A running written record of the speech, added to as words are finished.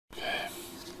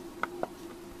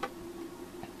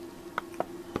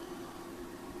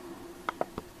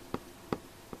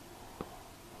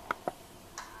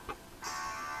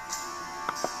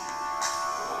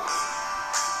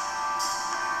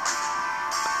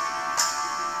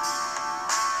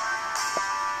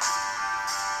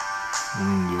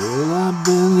Girl, I've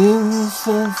been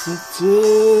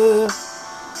insensitive,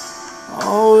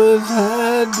 always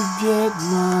had to get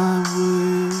my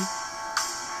way.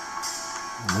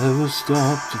 Never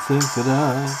stopped to think that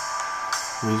I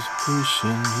was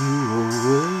pushing you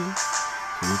away.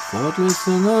 So thoughtless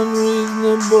and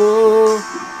unreasonable,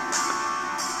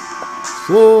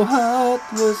 so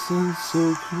heartless and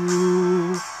so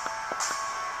cruel.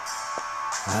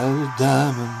 Had a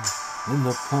diamond in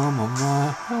the palm of my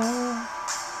hand,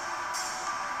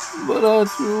 but I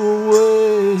threw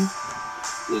away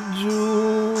the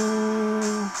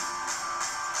jewel.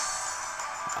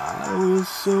 I was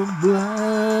so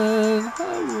blind, I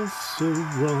was so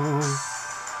wrong.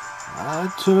 I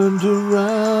turned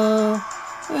around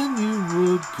and you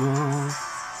were gone.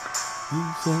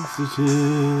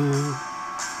 Insensitive,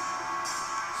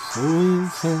 so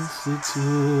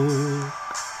insensitive.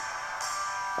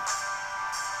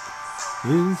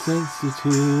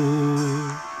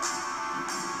 Insensitive,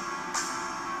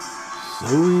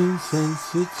 so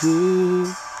insensitive.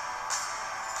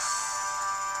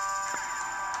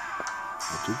 I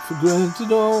took for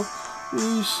granted all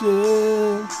we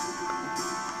shared.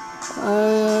 I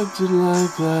acted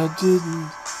like I didn't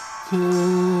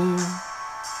care.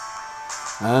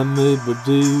 I made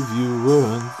believe you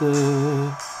weren't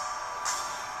there.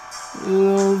 It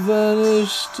all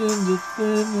vanished into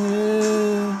thin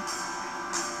air.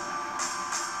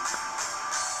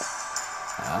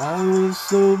 I was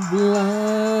so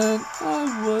blind, I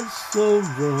was so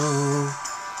wrong.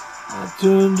 I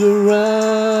turned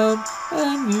around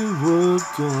and you were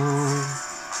gone.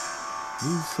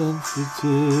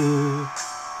 Insensitive,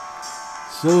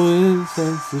 so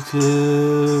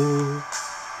insensitive.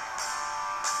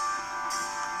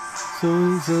 So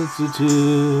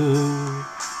insensitive,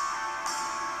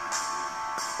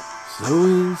 so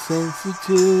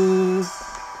insensitive.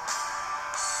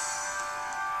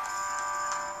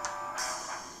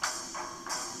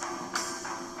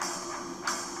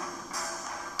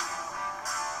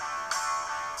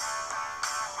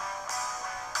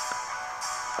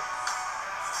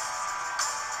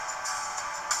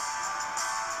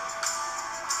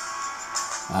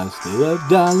 I stay up,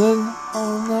 darling,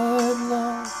 all night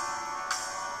long.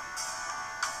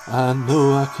 I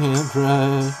know I can't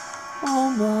right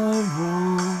all my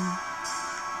wrong.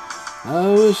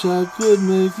 I wish I could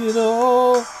make it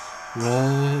all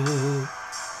right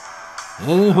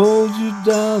and hold you,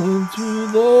 darling, through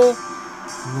the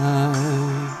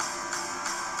night.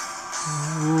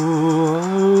 Oh,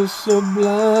 I was so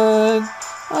blind,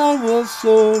 I was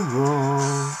so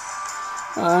wrong.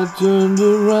 I turned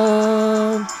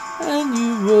around and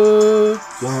you were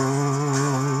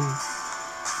gone.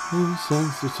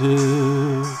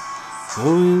 Insensitive,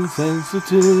 so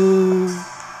insensitive.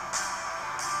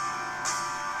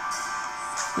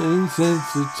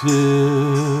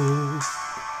 Insensitive,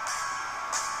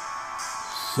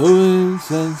 so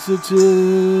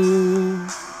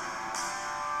insensitive.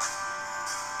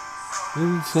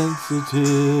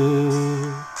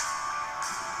 Insensitive,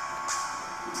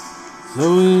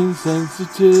 so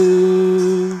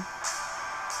insensitive.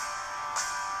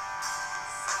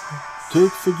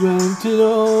 Took for granted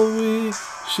all we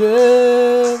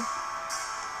shared.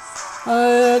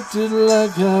 I acted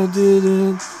like I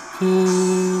didn't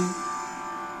care.